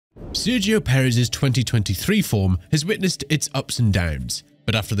Sergio Perez's 2023 form has witnessed its ups and downs,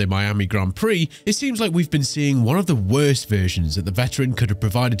 but after the Miami Grand Prix, it seems like we've been seeing one of the worst versions that the veteran could have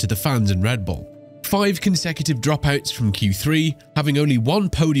provided to the fans in Red Bull. 5 consecutive dropouts from Q3, having only 1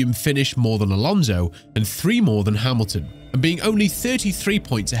 podium finish more than Alonso and 3 more than Hamilton, and being only 33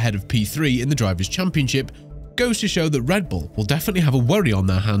 points ahead of P3 in the Drivers' Championship goes to show that Red Bull will definitely have a worry on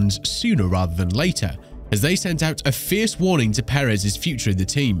their hands sooner rather than later, as they sent out a fierce warning to Perez's future in the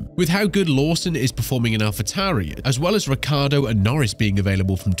team. With how good Lawson is performing in Alpha Tauri, as well as Ricciardo and Norris being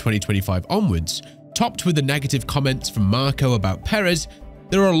available from 2025 onwards, topped with the negative comments from Marko about Perez,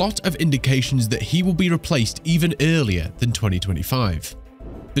 there are a lot of indications that he will be replaced even earlier than 2025.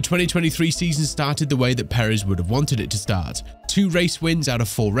 The 2023 season started the way that Perez would have wanted it to start: 2 race wins out of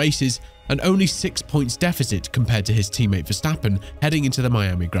 4 races, and only 6 points deficit compared to his teammate Verstappen heading into the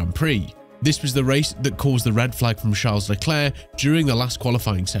Miami Grand Prix. This was the race that caused the red flag from Charles Leclerc during the last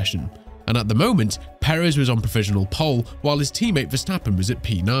qualifying session, and at the moment, Perez was on provisional pole while his teammate Verstappen was at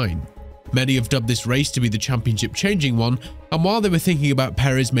P9. Many have dubbed this race to be the championship-changing one, and while they were thinking about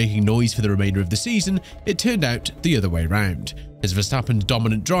Perez making noise for the remainder of the season, it turned out the other way round, as Verstappen's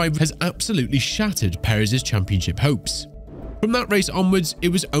dominant drive has absolutely shattered Perez's championship hopes. From that race onwards, it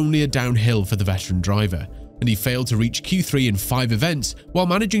was only a downhill for the veteran driver, and he failed to reach Q3 in 5 events while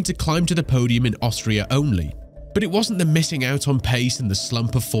managing to climb to the podium in Austria only. But it wasn't the missing out on pace and the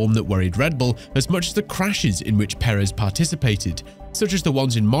slump of form that worried Red Bull as much as the crashes in which Perez participated, such as the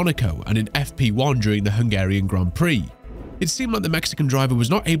ones in Monaco and in FP1 during the Hungarian Grand Prix. It seemed like the Mexican driver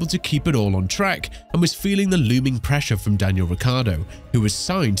was not able to keep it all on track and was feeling the looming pressure from Daniel Ricciardo, who was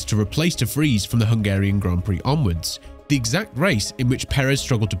signed to replace De Vries from the Hungarian Grand Prix onwards, the exact race in which Perez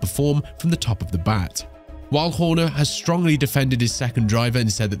struggled to perform from the top of the bat. While Horner has strongly defended his second driver and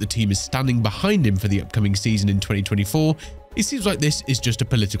said that the team is standing behind him for the upcoming season in 2024, it seems like this is just a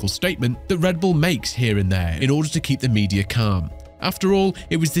political statement that Red Bull makes here and there in order to keep the media calm. After all,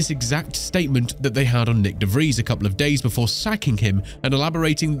 it was this exact statement that they had on Nick De Vries a couple of days before sacking him and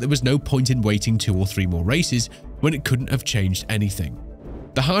elaborating that there was no point in waiting 2 or 3 more races when it couldn't have changed anything.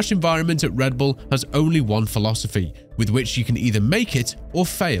 The harsh environment at Red Bull has only one philosophy, with which you can either make it or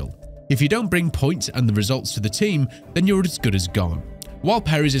fail. If you don't bring points and the results to the team, then you're as good as gone. While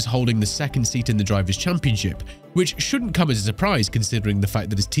Perez is holding the 2nd seat in the Drivers' Championship, which shouldn't come as a surprise considering the fact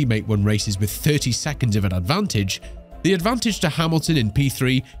that his teammate won races with 30 seconds of an advantage, the advantage to Hamilton in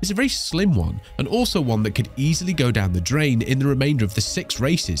P3 is a very slim one, and also one that could easily go down the drain in the remainder of the 6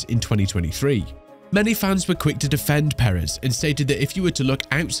 races in 2023. Many fans were quick to defend Perez and stated that if you were to look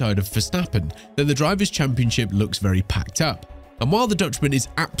outside of Verstappen, then the Drivers' Championship looks very packed up. And while the Dutchman is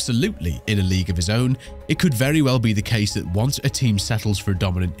absolutely in a league of his own, it could very well be the case that once a team settles for a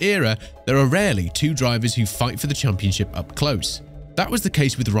dominant era, there are rarely 2 drivers who fight for the championship up close. That was the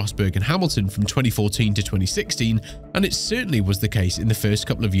case with Rosberg and Hamilton from 2014 to 2016, and it certainly was the case in the first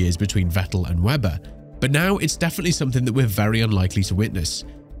couple of years between Vettel and Webber. But now it's definitely something that we're very unlikely to witness,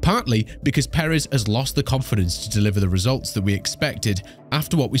 partly because Perez has lost the confidence to deliver the results that we expected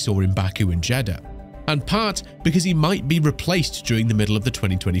after what we saw in Baku and Jeddah, and part because he might be replaced during the middle of the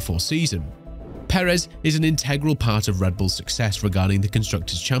 2024 season. Perez is an integral part of Red Bull's success regarding the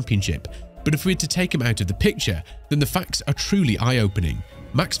Constructors' Championship, but if we were to take him out of the picture, then the facts are truly eye-opening.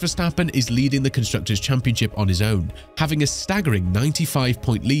 Max Verstappen is leading the Constructors' Championship on his own, having a staggering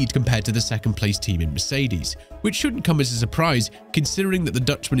 95-point lead compared to the 2nd-place team in Mercedes, which shouldn't come as a surprise considering that the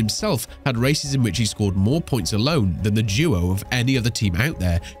Dutchman himself had races in which he scored more points alone than the duo of any other team out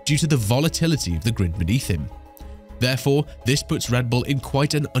there due to the volatility of the grid beneath him. Therefore, this puts Red Bull in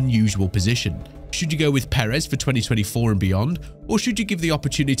quite an unusual position. Should you go with Perez for 2024 and beyond, or should you give the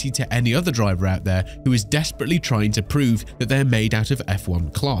opportunity to any other driver out there who is desperately trying to prove that they're made out of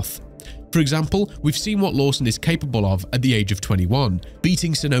F1 cloth? For example, we've seen what Lawson is capable of at the age of 21,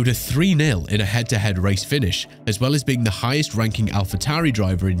 beating Tsunoda 3-0 in a head-to-head race finish, as well as being the highest-ranking Alpha Tauri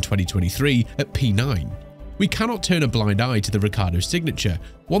driver in 2023 at P9. We cannot turn a blind eye to the Ricciardo signature,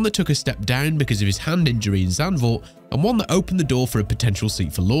 one that took a step down because of his hand injury in Zandvoort, and one that opened the door for a potential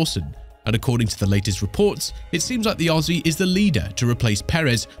seat for Lawson. And according to the latest reports, it seems like the Aussie is the leader to replace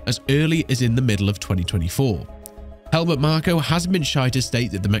Perez as early as in the middle of 2024. Helmut Marko hasn't been shy to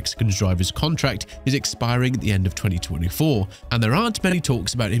state that the Mexican driver's contract is expiring at the end of 2024, and there aren't many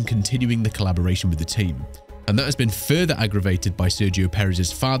talks about him continuing the collaboration with the team. And that has been further aggravated by Sergio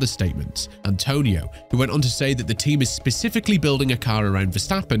Perez's father's statements, Antonio, who went on to say that the team is specifically building a car around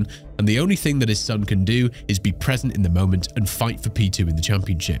Verstappen, and the only thing that his son can do is be present in the moment and fight for P2 in the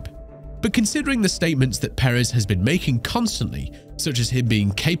championship. But considering the statements that Perez has been making constantly, such as him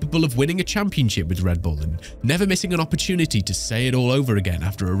being capable of winning a championship with Red Bull and never missing an opportunity to say it all over again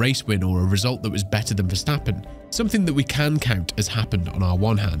after a race win or a result that was better than Verstappen, something that we can count as happened on our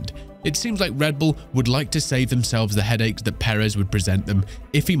one hand, it seems like Red Bull would like to save themselves the headaches that Perez would present them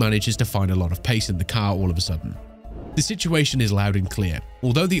if he manages to find a lot of pace in the car all of a sudden. The situation is loud and clear.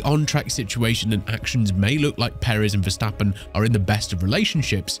 Although the on-track situation and actions may look like Perez and Verstappen are in the best of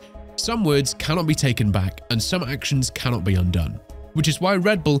relationships, some words cannot be taken back and some actions cannot be undone, which is why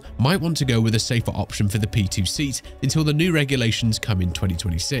Red Bull might want to go with a safer option for the P2 seat until the new regulations come in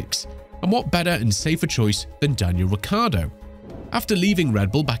 2026. And what better and safer choice than Daniel Ricciardo? After leaving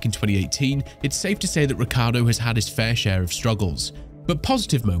Red Bull back in 2018, it's safe to say that Ricciardo has had his fair share of struggles, but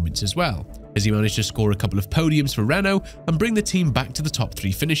positive moments as well, as he managed to score a couple of podiums for Renault and bring the team back to the top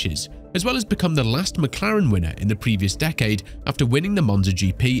 3 finishes, as well as become the last McLaren winner in the previous decade after winning the Monza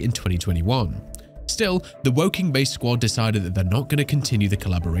GP in 2021. Still, the Woking-based squad decided that they're not going to continue the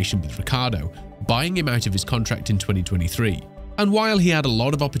collaboration with Ricciardo, buying him out of his contract in 2023. And while he had a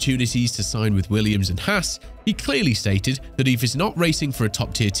lot of opportunities to sign with Williams and Haas, he clearly stated that if he's not racing for a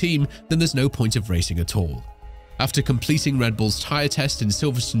top-tier team, then there's no point of racing at all. After completing Red Bull's tyre test in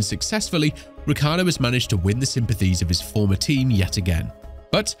Silverstone successfully, Ricciardo has managed to win the sympathies of his former team yet again.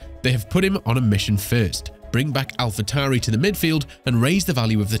 But they have put him on a mission first: bring back Alpha Tauri to the midfield and raise the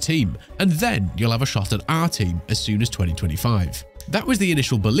value of the team, and then you'll have a shot at our team as soon as 2025. That was the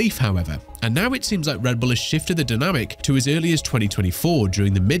initial belief, however, and now it seems like Red Bull has shifted the dynamic to as early as 2024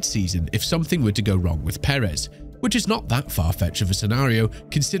 during the mid-season if something were to go wrong with Perez, which is not that far-fetched of a scenario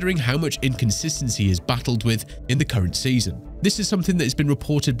considering how much inconsistency he has battled with in the current season. This is something that has been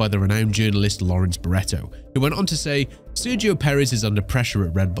reported by the renowned journalist Lawrence Barretto, who went on to say, Sergio Perez is under pressure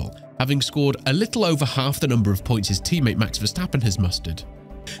at Red Bull, having scored a little over half the number of points his teammate Max Verstappen has mustered.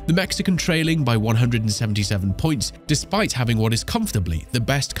 The Mexican trailing by 177 points despite having what is comfortably the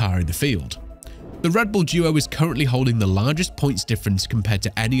best car in the field. The Red Bull duo is currently holding the largest points difference compared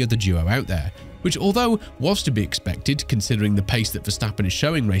to any other duo out there, which although was to be expected considering the pace that Verstappen is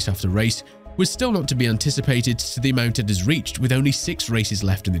showing race after race, was still not to be anticipated to the amount it has reached with only 6 races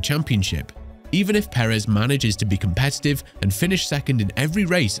left in the championship. Even if Perez manages to be competitive and finish second in every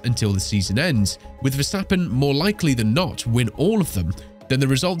race until the season ends, with Verstappen more likely than not win all of them, then the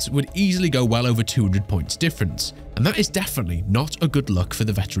results would easily go well over 200 points difference, and that is definitely not a good look for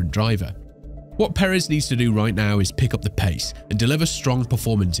the veteran driver. What Perez needs to do right now is pick up the pace and deliver strong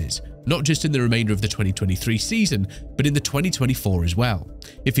performances, not just in the remainder of the 2023 season, but in the 2024 as well,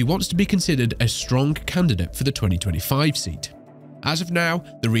 if he wants to be considered a strong candidate for the 2025 seat. As of now,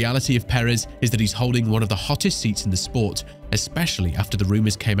 the reality of Perez is that he's holding one of the hottest seats in the sport, especially after the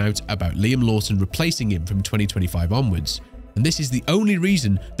rumours came out about Liam Lawson replacing him from 2025 onwards. And this is the only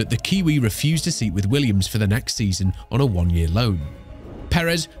reason that the Kiwi refused a seat with Williams for the next season on a 1-year loan.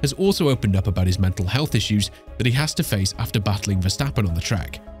 Perez has also opened up about his mental health issues that he has to face after battling Verstappen on the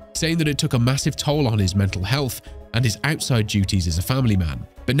track, saying that it took a massive toll on his mental health and his outside duties as a family man.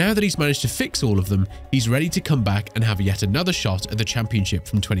 But now that he's managed to fix all of them, he's ready to come back and have yet another shot at the championship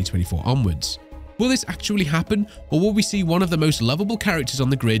from 2024 onwards. Will this actually happen, or will we see one of the most lovable characters on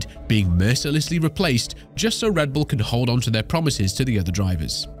the grid being mercilessly replaced just so Red Bull can hold on to their promises to the other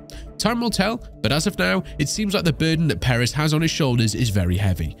drivers? Time will tell, but as of now, it seems like the burden that Perez has on his shoulders is very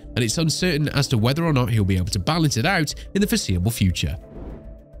heavy, and it's uncertain as to whether or not he'll be able to balance it out in the foreseeable future.